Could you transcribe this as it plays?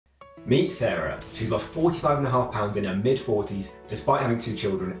Meet Sarah. She's lost 45.5 pounds in her mid-40s despite having 2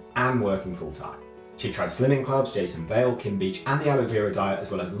 children and working full-time. She tried slimming clubs, Vale, Kim Beach and the Aloe Vera diet,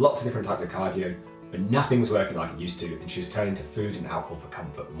 as well as lots of different types of cardio, but nothing was working like it used to, and she was turning to food and alcohol for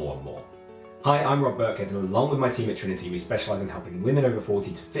comfort more and more. Hi, I'm Rob Burkhead, and along with my team at Trinity, we specialise in helping women over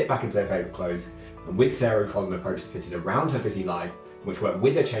 40 to fit back into their favourite clothes, and with Sarah we followed an approach that fitted around her busy life, which worked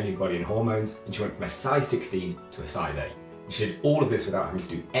with her changing body and hormones, and she went from a size 16 to a size 8. And she did all of this without having to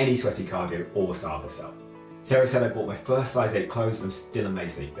do any sweaty cardio or starve herself. Sarah said, I bought my first size 8 clothes and I'm still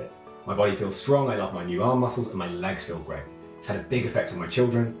amazingly fit. My body feels strong, I love my new arm muscles, and my legs feel great. It's had a big effect on my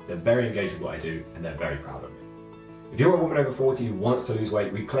children, they're very engaged with what I do, and they're very proud of me. If you're a woman over 40 who wants to lose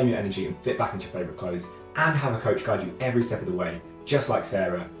weight, reclaim your energy and fit back into your favourite clothes, and have a coach guide you every step of the way, just like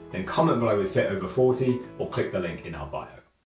Sarah, then comment below with Fit Over 40 or click the link in our bio.